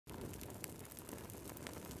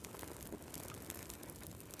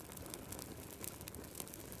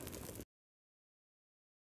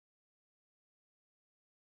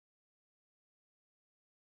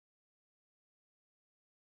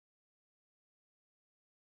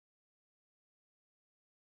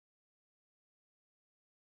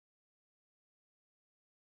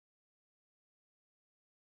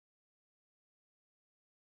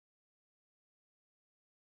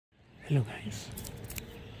Hello guys.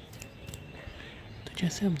 तो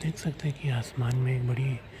जैसे आप देख सकते हैं कि आसमान में एक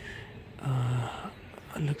बड़ी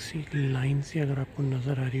अलग सी लाइन सी अगर आपको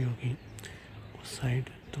नज़र आ रही होगी उस साइड,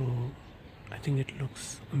 तो I think it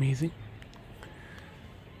looks amazing.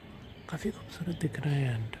 काफ़ी खूबसूरत दिख रहा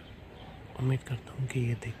है एंड उम्मीद करता हूँ कि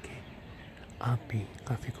ये देख के आप भी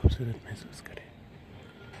काफ़ी खूबसूरत महसूस करें,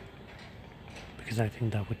 because I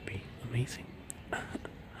think that would be amazing.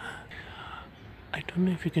 I don't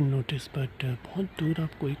know if you can notice but बहुत दूर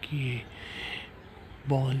आपको एक ये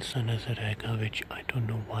बॉल सा नज़र आएगा, विच I don't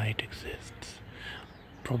know why it exists.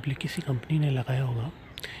 Probably किसी कंपनी ने लगाया होगा।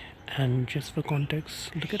 And just for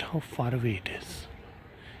context, look at how far away it is.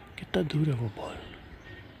 कितना दूर है वो बॉल।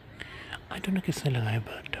 आई डोंट नो किसने लगाया,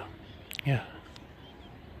 बट या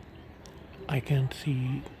I can see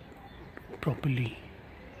properly.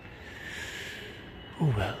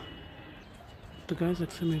 Oh well. तो गाइस,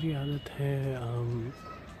 अक्सर मेरी आदत है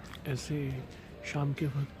ऐसे शाम के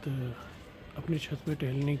वक्त अपनी छत पे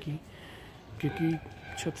टहलने की, क्योंकि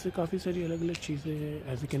छत से काफ़ी सारी अलग अलग चीज़ें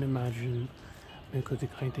एज यू कैन इमेजिन मेरे को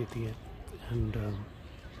दिखाई देती है। एंड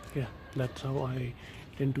या that's how I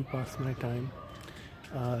tend to pass my time,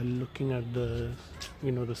 looking at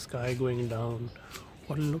the sky going down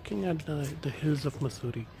और looking at the hills of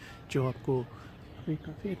Mussoorie, जो आपको अभी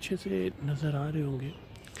काफ़ी अच्छे से नज़र आ रहे होंगे।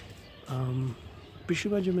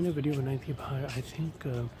 पिछली बार जब मैंने वीडियो बनाई थी बाहर, I think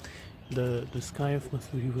the sky of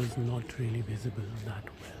Mussoorie was not really visible that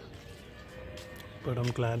well, but I'm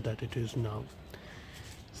glad that it is now.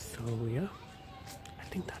 So yeah, I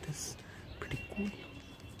think that is pretty cool.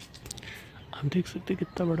 आप देख सकते हैं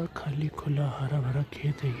कितना बड़ा खाली खुला हरा भरा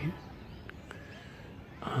खेत है ये।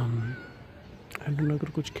 आई डोंट नो अगर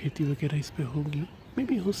कुछ खेती वगैरह इस पे होगी, मे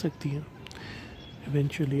बी हो सकती है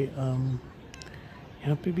इवेंचुअली।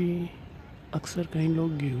 यहाँ पे भी अक्सर कई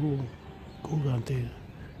लोग गेहूँ उगाते हैं।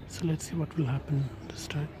 So let's see what will happen this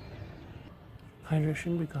time.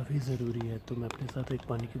 Hydration भी काफ़ी ज़रूरी है, तो मैं अपने साथ एक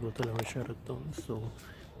पानी की बोतल हमेशा रखता हूँ। So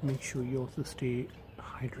make sure you also stay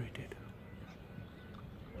hydrated.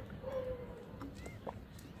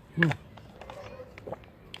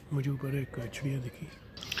 मुझे ऊपर एक चिड़िया दिखी। I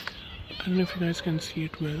don't know if you guys can see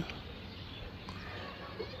it well.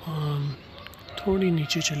 थोड़ी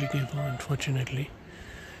नीचे चली गई वो अनफॉर्चुनेटली।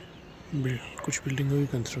 कुछ बिल्डिंगों की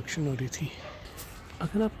कंस्ट्रक्शन हो रही थी।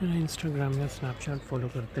 अगर आप मेरा इंस्टाग्राम या स्नैपचैट फॉलो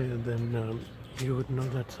करते हैं then you would know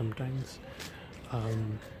that sometimes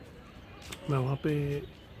मैं वहाँ पे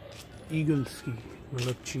ईगल्स की,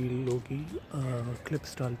 मतलब चीलों की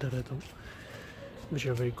क्लिप्स डालता रहता हूँ, which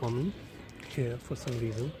are very common here for some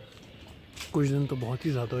reason. कुछ दिन तो बहुत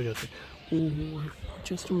ही ज़्यादा हो जाते हैं। ओह,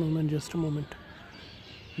 just a moment,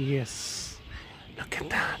 yes, look at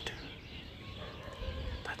that,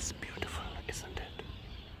 that's beautiful isn't it?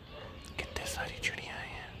 कितने सारी चिड़िया हैं।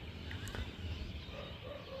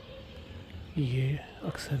 ये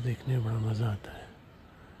अक्सर देखने में बड़ा मज़ा आता है।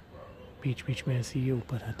 बीच बीच में ऐसी ये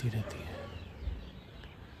ऊपर आती रहती है।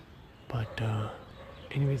 But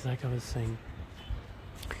anyways, like I was saying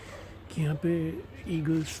कि यहाँ पे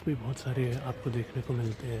ईगल्स भी बहुत सारे आपको देखने को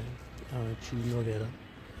मिलते हैं, चील वगैरह।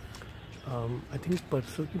 आई थिंक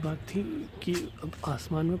परसों की बात थी कि अब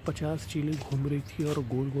आसमान में 50 चीलें घूम रही थी और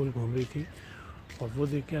गोल गोल घूम रही थी, और वो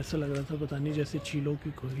देख के ऐसा लग रहा था पता नहीं जैसे चीलों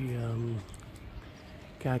की कोई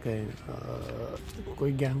क्या कहें,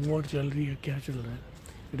 कोई गैंग वॉर चल रही है, क्या चल रहा है।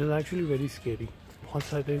 It is actually very scary. बहुत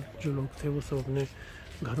सारे जो लोग थे वो सब अपने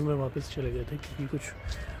घरों में वापस चले गए थे, क्योंकि कुछ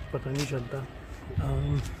पता नहीं चलता।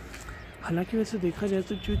 हालांकि वैसे देखा जाए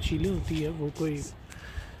तो जो चीलें होती है वो कोई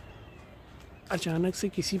अचानक से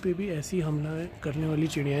किसी पे भी ऐसी हमला करने वाली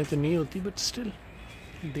चिड़ियाँ तो नहीं होती, but still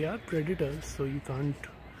they are predators, so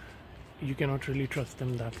you cannot really trust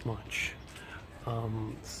them that much.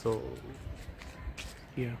 So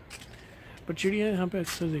yeah, पर चिड़िया यहाँ पे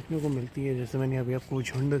अक्सर देखने को मिलती है। जैसे मैंने अभी आपको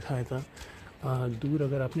झुंड दिखाया था, दूर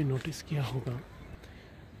अगर आपने नोटिस किया होगा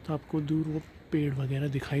तो आपको दूर वो पेड़ वगैरह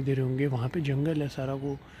दिखाई दे रहे होंगे। वहाँ पे जंगल है, सारा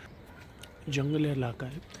वो जंगल इलाका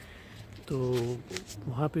है, तो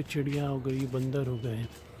वहाँ पे चिड़िया हो गई, बंदर हो गए,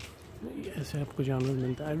 ऐसे आपको जानवर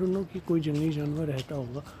मिलता है। आई डोंट नो कि कोई जंगली जानवर रहता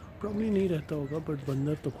होगा, प्रॉब्ली नहीं रहता होगा, बट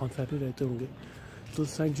बंदर तो बहुत सारे रहते होंगे। तो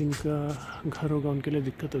उस साइड जिनका घर होगा उनके लिए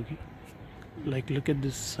दिक्कत होगी। Like look at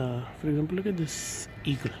this, for example look at this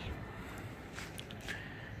eagle,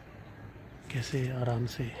 कैसे आराम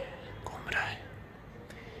से घूम रहा है।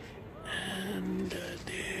 And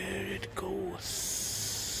there it goes,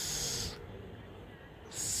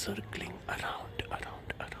 circling around,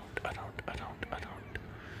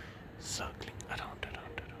 circling around.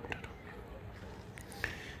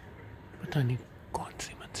 पता नहीं कौन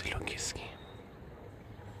सी मंजिल होगी इसकी।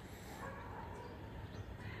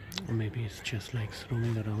 maybe it's just like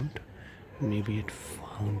roaming around. Maybe it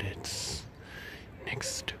found its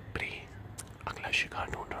next prey. अगला शिकार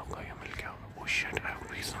ढूंढ रहा होगा या मिल गया होगा. Oh shit, I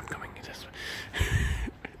hope he's not coming this way.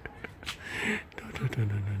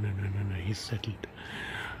 No, he's settled.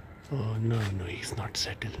 Oh no, he's not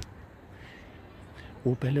settled.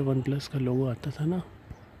 वो पहले OnePlus का लोगो आता था ना,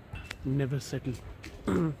 never settle.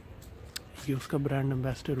 ये उसका ब्रांड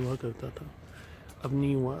एम्बेसडर हुआ करता था. अब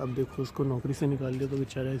नहीं हुआ. अब देखो उसको नौकरी से निकाल दिया तो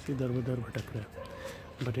बेचारा ऐसे दर बदर भटक रहा है.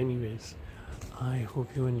 But anyways, I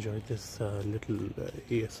hope you enjoyed this little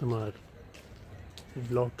ASMR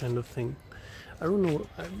vlog kind of thing. I don't know.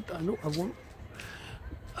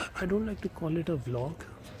 I don't like to call it a vlog,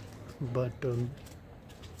 but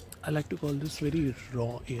I like to call this very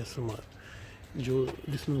raw ASMR. जो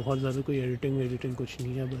जिसमें बहुत ज़्यादा कोई editing कुछ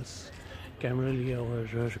नहीं है. बस camera लिया और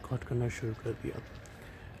रिकॉर्ड करना शुरू कर दिया.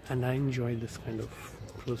 And I enjoy this kind of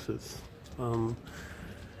process.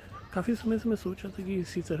 काफ़ी समय से मैं सोच रहा था कि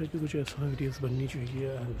इसी तरह की कुछ ऐसा वीडियोस बननी चाहिए.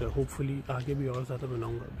 एंड होपफुली आगे भी और ज़्यादा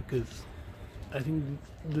बनाऊंगा, because I think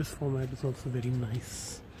this format is also very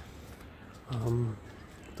nice.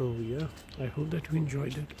 तो या I hope that you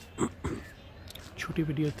enjoyed it. छोटी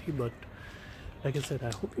वीडियो थी, but like I said,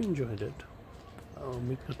 I hope you enjoyed it.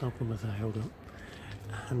 उम्मीद करता हूँ आपको मज़ा आया होगा.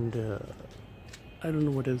 And I don't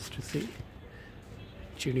know what else to से.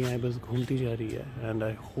 चिड़ियाँ बस घूमती जा रही है. And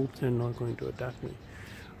I hope they are not going to attack me.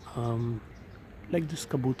 Like this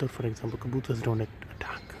kabutar, for example. Kabutars don't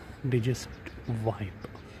attack, they just vibe.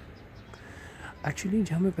 Actually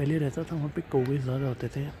जहाँ मैं पहले रहता था वहाँ पे कौवे ज़्यादा होते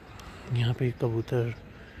थे. यहाँ पे कबूतर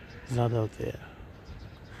ज़्यादा होते हैं.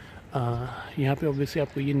 यहाँ पे ऑब्वियसली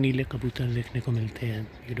आपको ये नीले कबूतर देखने को मिलते हैं.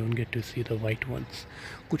 You don't get to see the white once.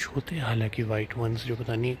 कुछ होते हैं हालांकि वाइट वंस जो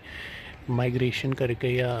पता नहीं माइग्रेशन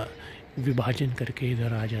करके या विभाजन करके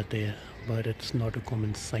इधर आ जाते हैं. But it's not a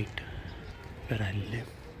common site where I live.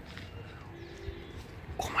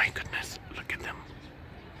 Oh my goodness, look at them.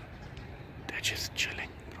 They're just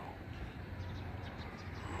chilling, bro.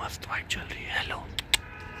 मस्त वाइब चल रही है. Hello.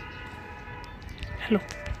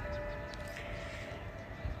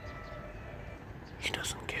 He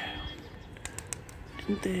doesn't care.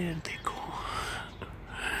 And there they go.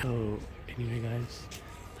 So anyway guys,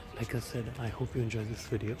 like I said, I hope you enjoyed this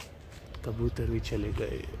video. कबूतर भी चले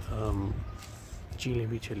गए, चीलें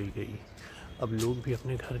भी चली गई. अब लोग भी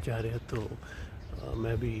अपने घर जा रहे हैं, तो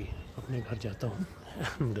मैं भी अपने घर जाता हूँ.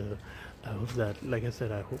 And I hope that, like I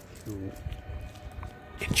said, I hope you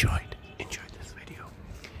enjoyed this video,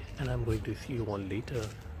 and I'm going to see you all later.